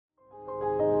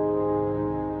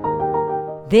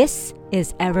This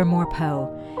is Evermore Poe,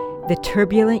 the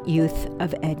turbulent youth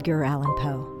of Edgar Allan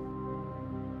Poe.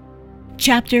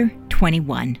 Chapter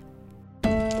 21.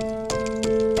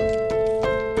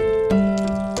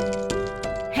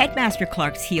 Headmaster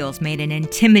Clark's heels made an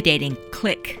intimidating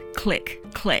click, click,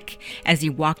 click as he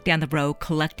walked down the row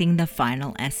collecting the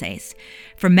final essays.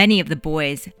 For many of the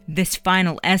boys, this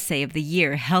final essay of the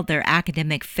year held their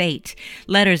academic fate.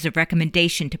 Letters of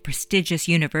recommendation to prestigious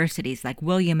universities like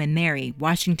William and Mary,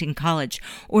 Washington College,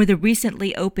 or the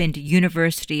recently opened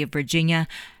University of Virginia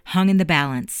hung in the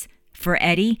balance. For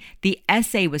Eddy, the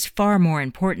essay was far more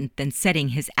important than setting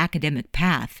his academic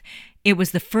path. It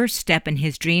was the first step in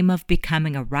his dream of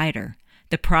becoming a writer.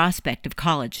 The prospect of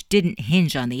college didn't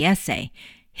hinge on the essay.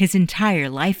 His entire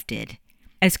life did.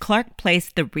 As Clark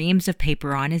placed the reams of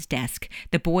paper on his desk,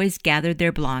 the boys gathered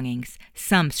their belongings.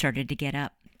 Some started to get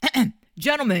up.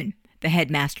 Gentlemen, the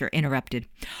headmaster interrupted,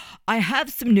 I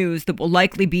have some news that will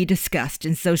likely be discussed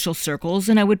in social circles,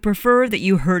 and I would prefer that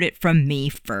you heard it from me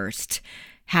first.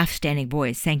 Half-standing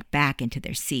boys sank back into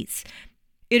their seats.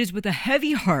 It is with a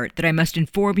heavy heart that I must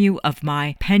inform you of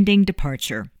my pending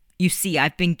departure. You see,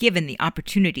 I've been given the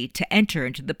opportunity to enter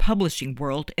into the publishing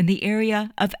world in the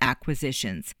area of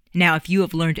acquisitions. Now, if you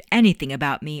have learned anything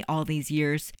about me all these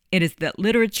years, it is that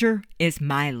literature is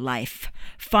my life.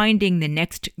 Finding the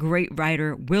next great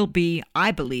writer will be,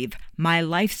 I believe, my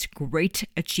life's great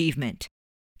achievement.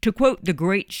 To quote the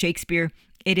great Shakespeare,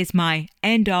 it is my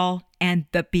end-all and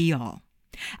the be-all.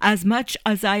 As much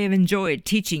as I have enjoyed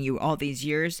teaching you all these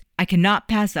years, I cannot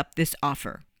pass up this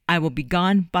offer. I will be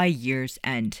gone by year's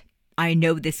end. I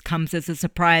know this comes as a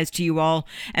surprise to you all,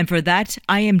 and for that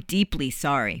I am deeply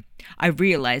sorry. I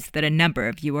realize that a number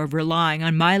of you are relying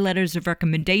on my letters of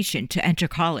recommendation to enter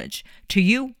college. To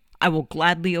you, I will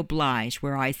gladly oblige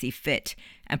where I see fit,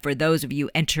 and for those of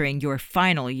you entering your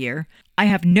final year, I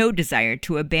have no desire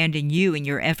to abandon you in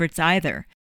your efforts either.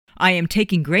 I am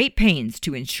taking great pains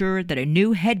to ensure that a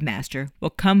new headmaster will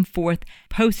come forth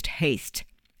post-haste.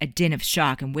 A din of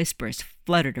shock and whispers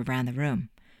fluttered around the room.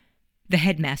 The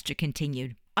headmaster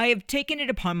continued, I have taken it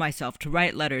upon myself to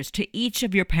write letters to each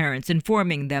of your parents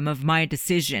informing them of my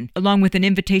decision, along with an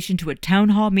invitation to a town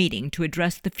hall meeting to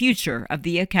address the future of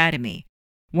the academy.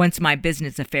 Once my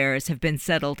business affairs have been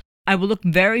settled, I will look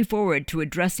very forward to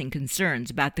addressing concerns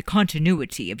about the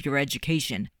continuity of your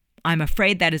education. I'm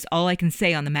afraid that is all I can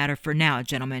say on the matter for now,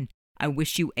 gentlemen. I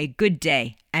wish you a good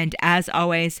day, and as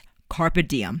always, carpe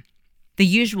diem. The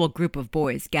usual group of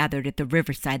boys gathered at the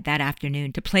riverside that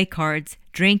afternoon to play cards,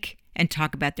 drink, and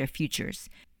talk about their futures.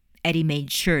 Eddy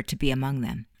made sure to be among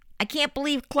them. I can't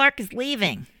believe Clark is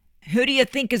leaving. Who do you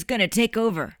think is going to take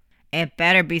over? It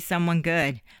better be someone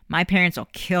good. My parents will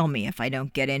kill me if I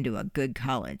don't get into a good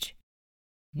college.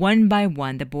 One by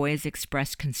one, the boys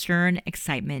expressed concern,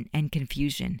 excitement, and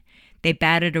confusion. They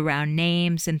batted around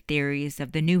names and theories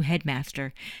of the new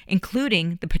headmaster,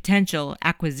 including the potential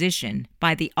acquisition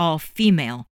by the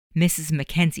all-female Mrs.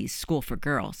 Mackenzie's School for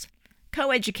Girls.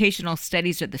 Coeducational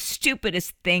studies are the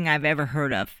stupidest thing I've ever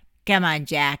heard of. Come on,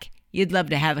 Jack. You'd love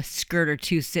to have a skirt or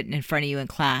two sitting in front of you in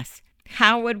class.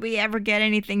 How would we ever get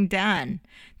anything done?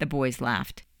 The boys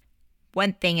laughed.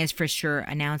 One thing is for sure,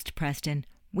 announced Preston.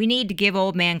 We need to give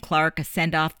old man Clark a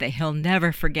send-off that he'll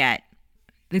never forget.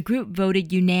 The group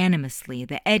voted unanimously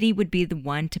that Eddy would be the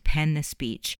one to pen the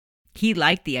speech. He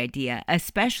liked the idea,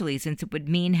 especially since it would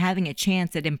mean having a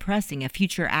chance at impressing a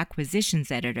future acquisitions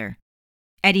editor.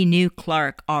 Eddy knew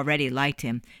Clark already liked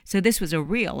him, so this was a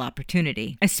real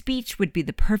opportunity. A speech would be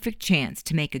the perfect chance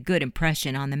to make a good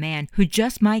impression on the man who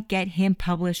just might get him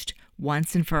published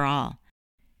once and for all.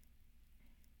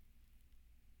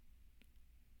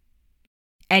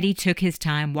 Eddy took his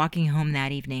time walking home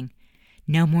that evening.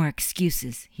 No more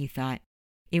excuses, he thought.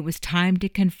 It was time to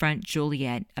confront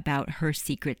Juliet about her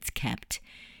secrets kept.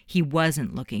 He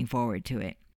wasn't looking forward to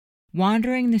it.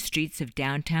 Wandering the streets of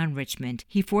downtown Richmond,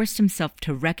 he forced himself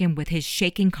to reckon with his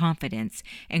shaking confidence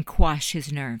and quash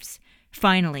his nerves.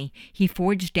 Finally, he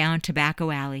forged down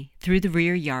Tobacco Alley, through the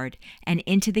rear yard, and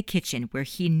into the kitchen where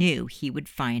he knew he would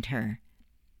find her.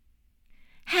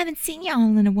 "Haven't seen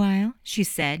y'all in a while," she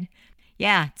said.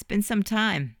 "Yeah, it's been some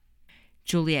time."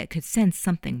 Juliet could sense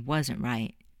something wasn't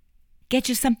right. "Get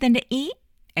you something to eat?"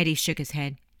 Eddy shook his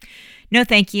head. "No,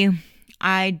 thank you.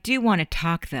 I do want to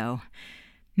talk, though.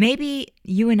 Maybe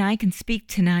you and I can speak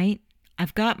tonight.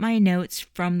 I've got my notes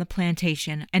from the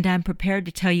plantation, and I'm prepared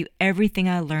to tell you everything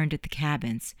I learned at the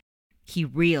cabins." He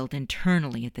reeled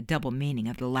internally at the double meaning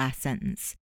of the last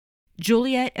sentence.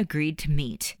 Juliet agreed to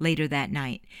meet later that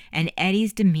night, and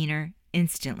Eddy's demeanor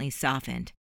instantly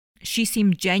softened. She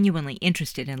seemed genuinely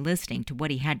interested in listening to what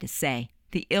he had to say.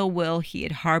 The ill will he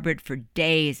had harbored for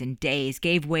days and days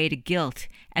gave way to guilt,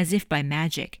 as if by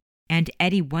magic, and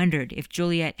Eddy wondered if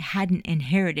Juliet hadn't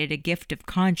inherited a gift of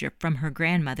conjure from her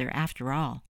grandmother after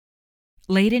all.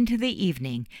 Late into the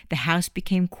evening, the house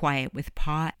became quiet with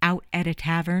Pa out at a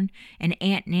tavern and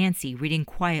Aunt Nancy reading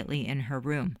quietly in her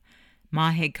room.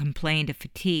 Ma had complained of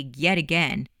fatigue yet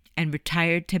again and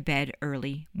retired to bed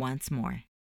early once more.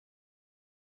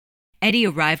 Eddy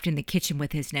arrived in the kitchen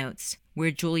with his notes,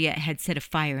 where Juliet had set a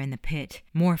fire in the pit,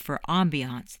 more for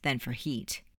ambiance than for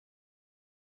heat.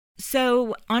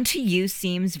 "So, Auntie You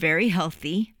seems very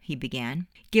healthy," he began.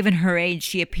 "Given her age,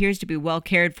 she appears to be well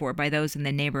cared for by those in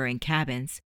the neighboring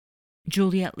cabins."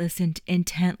 Juliet listened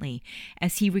intently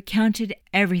as he recounted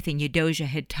everything Eudosia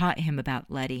had taught him about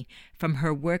Letty, from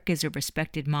her work as a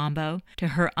respected mambo to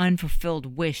her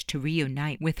unfulfilled wish to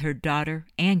reunite with her daughter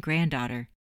and granddaughter.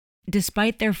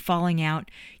 "Despite their falling out,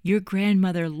 your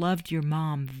grandmother loved your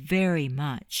mom very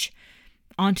much.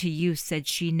 Auntie You said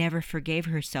she never forgave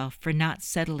herself for not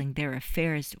settling their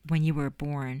affairs when you were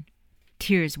born."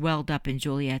 Tears welled up in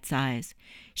Juliet's eyes.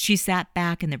 She sat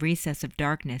back in the recess of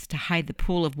darkness to hide the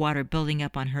pool of water building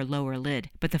up on her lower lid,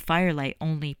 but the firelight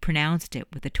only pronounced it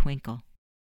with a twinkle.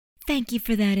 "Thank you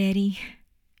for that, Eddy."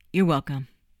 "You're welcome."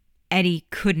 Eddy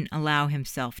couldn't allow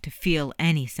himself to feel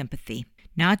any sympathy.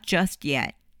 Not just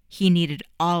yet. He needed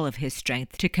all of his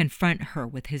strength to confront her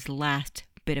with his last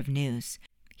bit of news.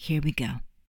 Here we go.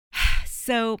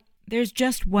 "So, there's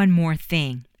just one more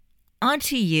thing.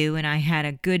 Auntie You and I had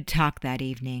a good talk that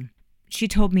evening. She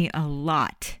told me a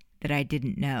lot that I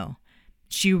didn't know.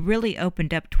 She really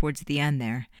opened up towards the end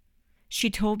there. She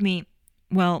told me,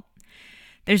 well,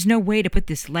 there's no way to put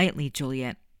this lightly,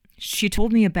 Juliet. She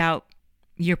told me about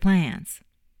your plans."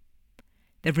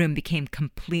 The room became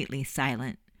completely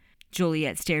silent.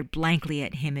 Juliet stared blankly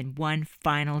at him in one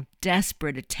final,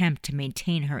 desperate attempt to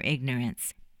maintain her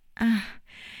ignorance.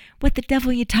 What the devil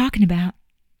are you talking about?"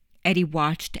 Eddy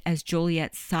watched as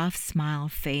Juliet's soft smile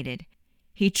faded.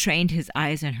 He trained his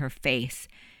eyes on her face,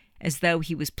 as though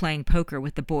he was playing poker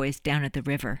with the boys down at the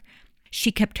river.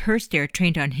 She kept her stare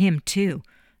trained on him, too,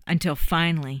 until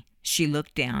finally she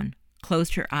looked down,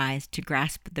 closed her eyes to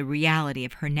grasp the reality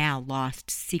of her now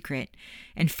lost secret,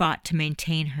 and fought to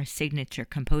maintain her signature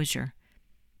composure.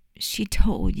 "She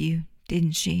told you,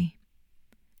 didn't she?"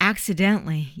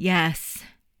 "Accidentally, yes.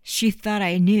 She thought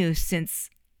I knew since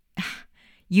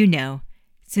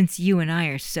since you and I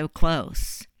are so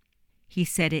close." He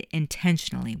said it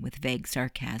intentionally with vague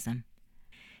sarcasm.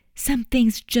 "Some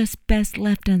things just best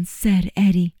left unsaid,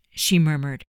 Eddy," she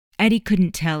murmured. Eddy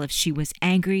couldn't tell if she was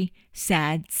angry,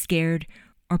 sad, scared,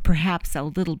 or perhaps a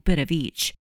little bit of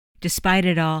each. Despite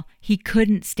it all, he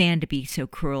couldn't stand to be so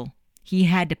cruel. He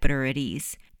had to put her at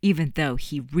ease, even though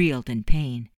he reeled in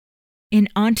pain. "In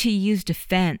Auntie You's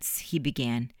defense," he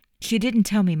began, "she didn't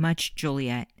tell me much,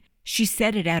 Juliet. She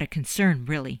said it out of concern,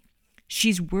 really.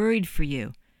 She's worried for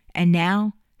you, and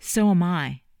now so am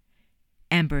I."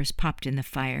 Embers popped in the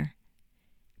fire.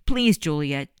 "Please,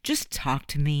 Juliet, just talk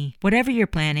to me. Whatever you're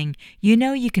planning, you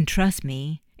know you can trust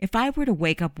me. If I were to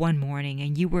wake up one morning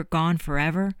and you were gone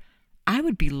forever, I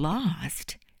would be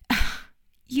lost."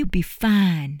 "You'd be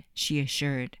fine," she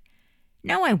assured.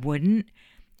 "No, I wouldn't.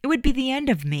 It would be the end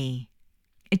of me."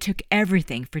 It took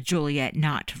everything for Juliet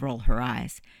not to roll her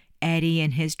eyes. Eddy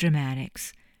and his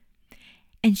dramatics.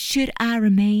 "And should I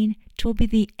remain, 'twill be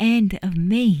the end of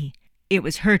me." It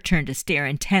was her turn to stare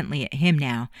intently at him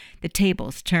now. The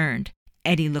tables turned.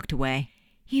 Eddy looked away.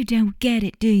 "You don't get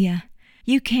it, do ya?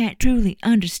 You can't truly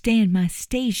understand my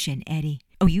station, Eddy.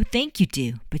 Oh, you think you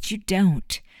do, but you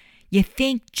don't. You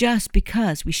think just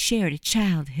because we shared a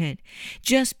childhood,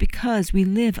 just because we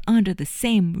live under the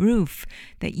same roof,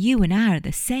 that you and I are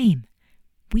the same.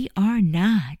 We are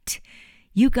not.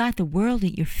 You got the world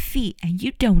at your feet, and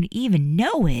you don't even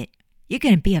know it. You're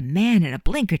going to be a man in a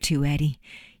blink or two, Eddy.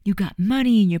 You got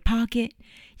money in your pocket.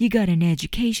 You got an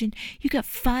education. You got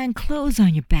fine clothes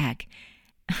on your back.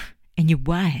 And you're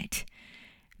white.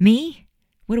 Me?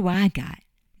 What do I got?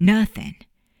 Nothing.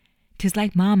 'Tis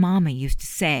like my mama used to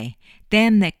say,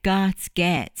 them that gots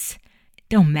gets.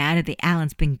 Don't matter the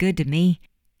Allen's been good to me.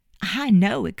 I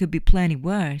know it could be plenty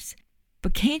worse.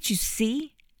 But can't you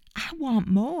see? I want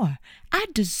more. I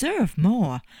deserve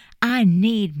more. I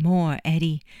need more,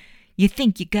 Eddy. You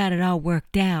think you got it all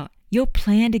worked out. Your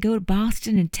plan to go to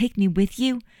Boston and take me with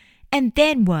you? And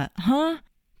then what, huh?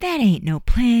 That ain't no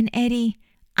plan, Eddy.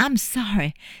 I'm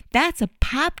sorry. That's a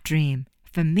pipe dream.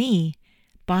 For me,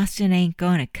 Boston ain't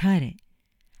gonna cut it."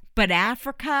 "But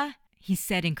Africa?" he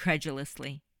said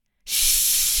incredulously.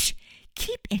 "Shh!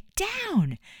 Keep it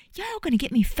down. Y'all gonna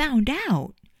get me found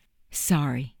out."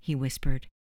 "Sorry," he whispered.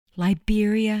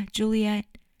 Liberia, Juliet?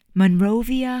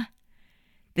 Monrovia?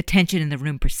 The tension in the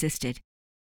room persisted.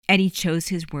 Eddy chose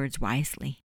his words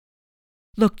wisely.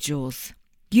 Look, Jules,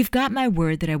 you've got my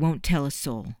word that I won't tell a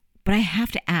soul, but I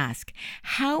have to ask,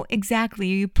 how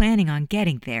exactly are you planning on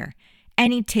getting there?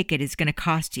 Any ticket is going to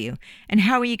cost you, and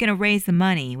how are you going to raise the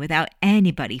money without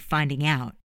anybody finding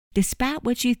out? Despite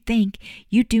what you think,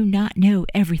 you do not know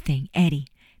everything, Eddy.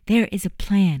 There is a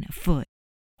plan afoot.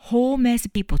 Whole mess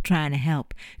of people trying to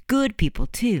help. Good people,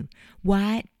 too.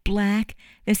 White, black.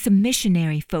 There's some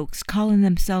missionary folks calling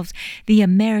themselves the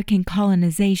American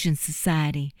Colonization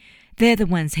Society. They're the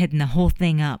ones heading the whole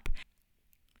thing up.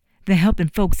 They're helping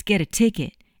folks get a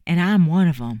ticket, and I'm one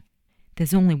of them.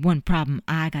 There's only one problem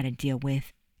I gotta deal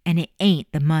with, and it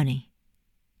ain't the money.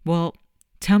 Well,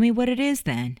 tell me what it is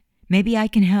then. Maybe I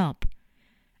can help.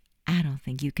 I don't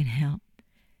think you can help.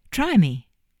 Try me.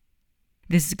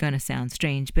 This is gonna sound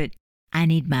strange, but I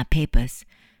need my papers.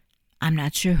 I'm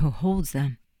not sure who holds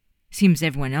them. Seems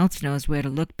everyone else knows where to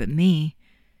look but me.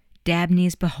 Dabney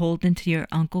is beholden to your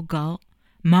Uncle Galt.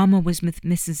 Mama was with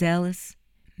Mrs. Ellis.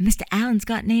 Mr. Allen's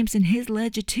got names in his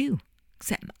ledger, too,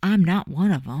 except I'm not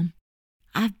one of them.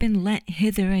 I've been lent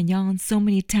hither and yon so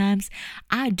many times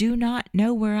I do not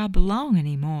know where I belong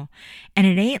anymore, and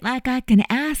it ain't like I can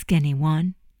ask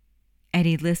anyone.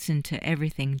 Eddy listened to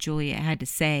everything Juliet had to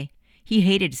say. He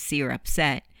hated to see her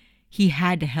upset. He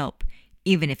had to help,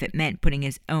 even if it meant putting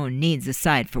his own needs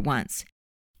aside for once.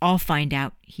 I'll find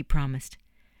out, he promised.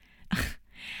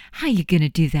 How you gonna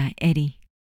do that, Eddy?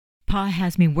 Pa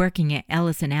has me working at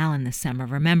Ellis and Allen this summer,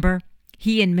 remember?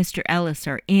 He and Mr. Ellis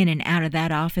are in and out of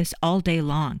that office all day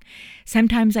long.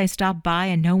 Sometimes I stop by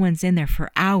and no one's in there for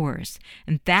hours,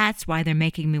 and that's why they're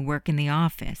making me work in the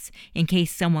office, in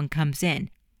case someone comes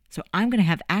in. So I'm going to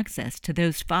have access to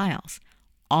those files.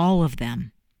 All of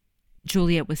them.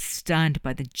 Juliet was stunned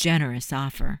by the generous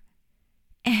offer.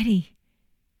 Eddy,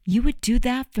 you would do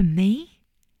that for me?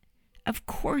 Of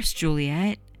course,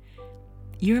 Juliet.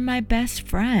 You're my best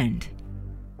friend.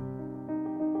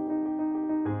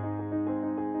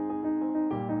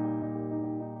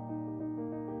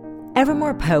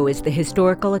 Evermore Poe is the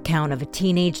historical account of a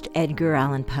teenaged Edgar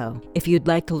Allan Poe. If you'd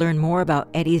like to learn more about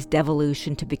Eddy's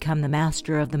devolution to become the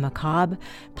master of the macabre,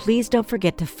 please don't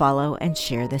forget to follow and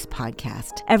share this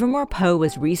podcast. Evermore Poe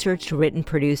was researched, written,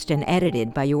 produced, and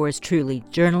edited by yours truly,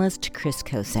 journalist Chris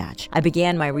Kosach. I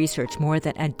began my research more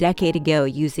than a decade ago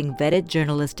using vetted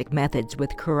journalistic methods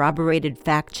with corroborated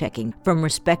fact-checking from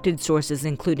respected sources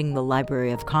including the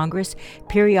Library of Congress,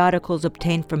 periodicals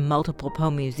obtained from multiple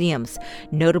Poe museums,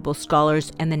 notable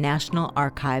scholars, and the National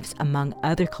Archives, among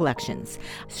other collections,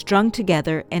 strung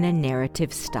together in a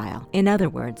narrative style. In other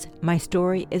words, my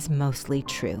story is mostly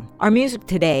true. Our music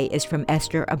today is from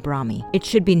Esther Abrami. It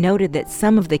should be noted that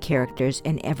some of the characters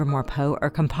in Evermore Poe are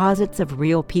composites of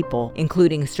real people,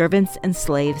 including servants and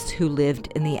slaves who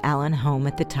lived in the Allen home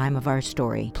at the time of our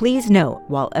story. Please note,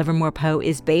 while Evermore Poe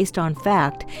is based on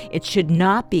fact, it should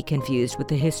not be confused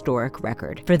with a historic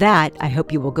record. For that, I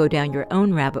hope you will go down your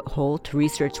own rabbit hole to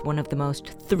research one of the most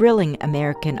thrilling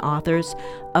American authors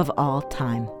of all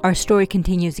time. Our story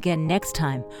continues again next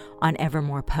time on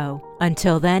Evermore Poe.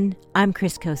 Until then, I'm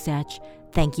Chris Kosach.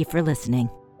 Thank you for listening.